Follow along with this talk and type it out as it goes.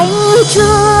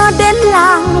chưa đến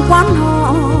làng quan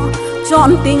họ,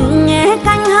 trọn tình nghe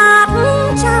canh hát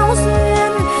trao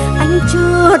duyên. Anh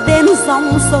chưa đến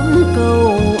dòng sông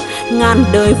cầu, ngàn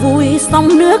đời vui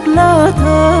sông nước lơ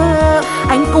thơ.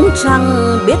 Anh cũng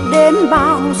chẳng biết đến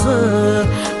bao giờ,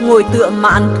 ngồi tựa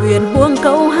mạn thuyền buông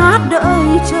câu hát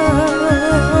đợi chờ.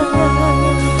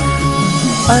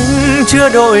 Anh chưa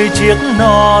đội chiếc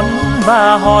nón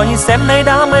và hỏi xem nay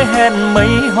đã mới hẹn mấy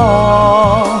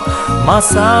hò, mà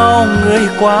sao người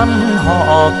quan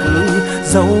họ cứ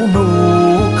giấu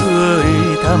nụ cười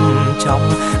thầm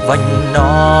trong vành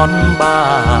nón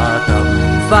ba tầm.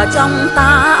 Và trong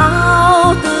tà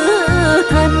áo tứ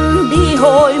thân đi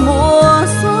hội mùa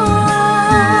xuân,